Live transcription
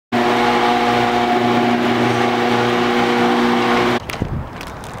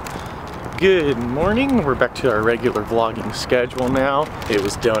Good morning, we're back to our regular vlogging schedule now. It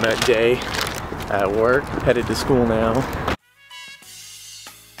was donut day at work, headed to school now.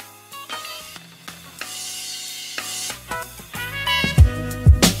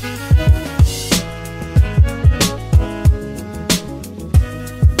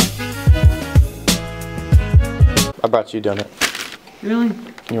 I brought you a donut. Really?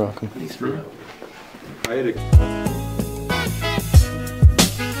 You're welcome. Thanks, bro. I had a...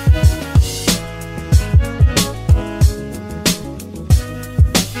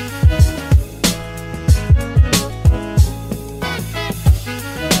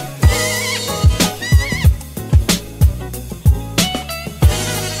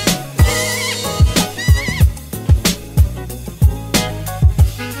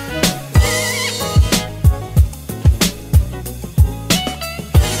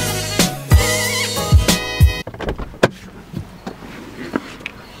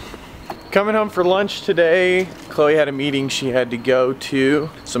 Coming home for lunch today. Chloe had a meeting she had to go to,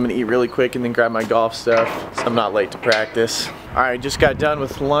 so I'm gonna eat really quick and then grab my golf stuff so I'm not late to practice. Alright, just got done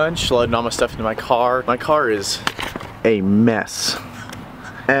with lunch, loading all my stuff into my car. My car is a mess.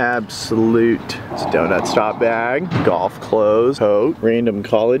 Absolute. It's a donut stop bag, golf clothes, coat, random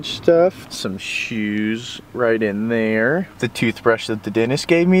college stuff, some shoes right in there, the toothbrush that the dentist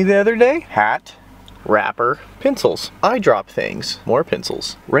gave me the other day, hat, wrapper, pencils, eye drop things, more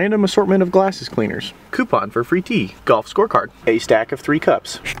pencils, random assortment of glasses cleaners, coupon for free tea, golf scorecard, a stack of 3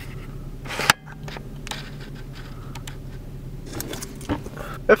 cups.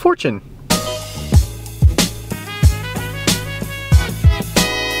 A fortune.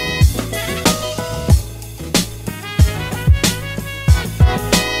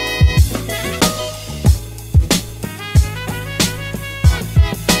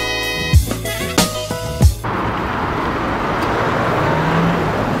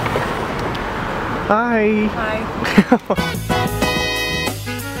 Hi. Hi.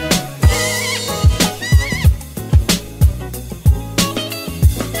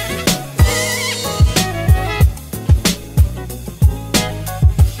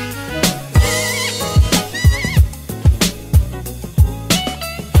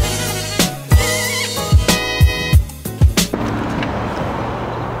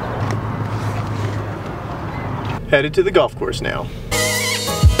 Headed to the golf course now.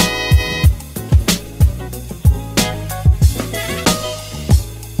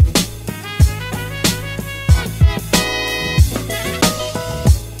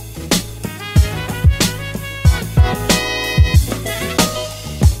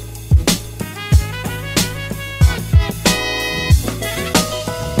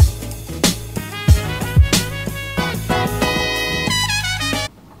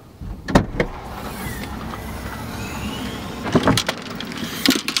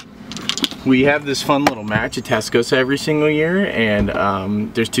 We have this fun little match at Tascosa every single year, and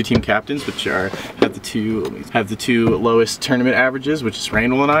there's 2 team captains, which have the two lowest tournament averages, which is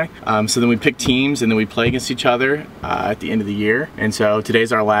Randall and I. So then we pick teams, and then we play against each other at the end of the year. And so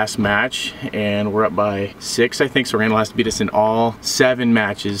today's our last match, and we're up by 6, I think. So Randall has to beat us in all 7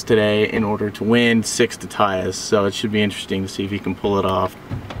 matches today in order to win, 6 to tie us. So it should be interesting to see if he can pull it off.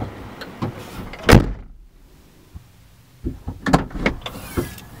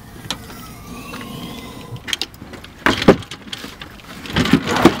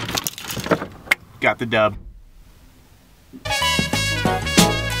 Got the dub.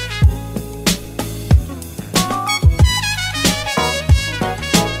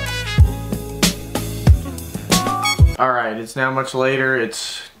 Alright, it's now much later.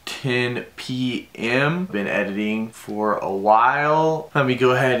 It's 10 p.m. Been editing for a while. Let me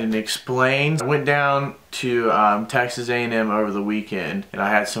go ahead and explain. I went down to Texas A&M over the weekend, and I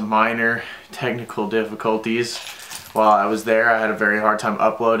had some minor technical difficulties. While I was there, I had a very hard time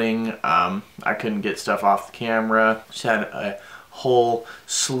uploading. I couldn't get stuff off the camera. Just had a whole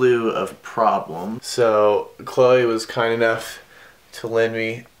slew of problems. So Chloe was kind enough to lend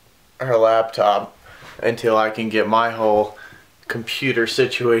me her laptop until I can get my whole computer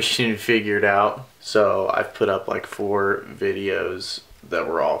situation figured out. So I've put up like 4 videos that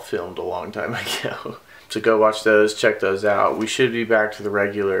were all filmed a long time ago. So go watch those, check those out. We should be back to the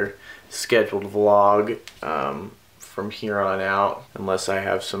regular scheduled vlog from here on out, unless I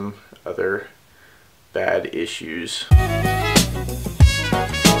have some other bad issues.